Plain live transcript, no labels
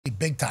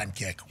big time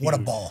kick. What a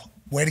ball.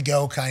 Way to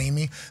go,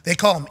 Ka'imi. They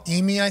call him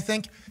Emi, I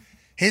think.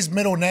 His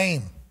middle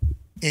name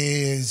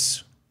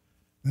is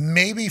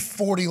maybe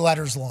 40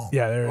 letters long.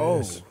 Yeah, there it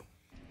is.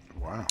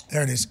 Wow.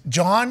 There it is.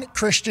 John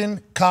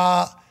Christian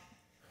Ka'imi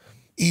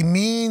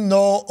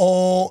no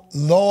o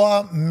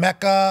loa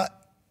meka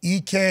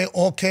ike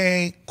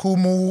oke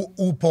kumu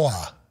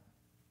upoa.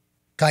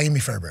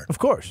 Ka'imi Fairbairn. Of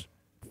course.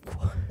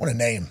 What a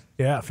name.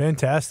 Yeah,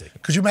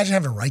 fantastic. Could you imagine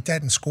having to write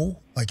that in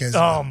school? Like, as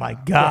Oh, my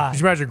God.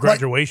 Could you imagine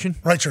graduation?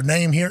 Write your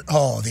name here.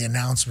 Oh, the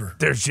announcer.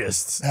 There's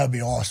just... That would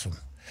be awesome.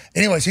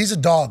 Anyways, he's a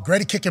dog.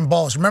 Great at kicking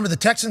balls. Remember, the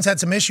Texans had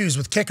some issues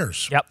with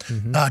kickers. Yep.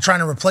 Trying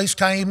to replace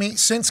Ka'imi.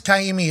 Since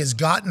Ka'imi has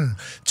gotten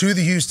to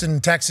the Houston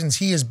Texans,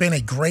 he has been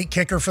a great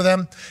kicker for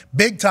them.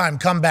 Big time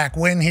comeback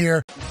win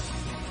here.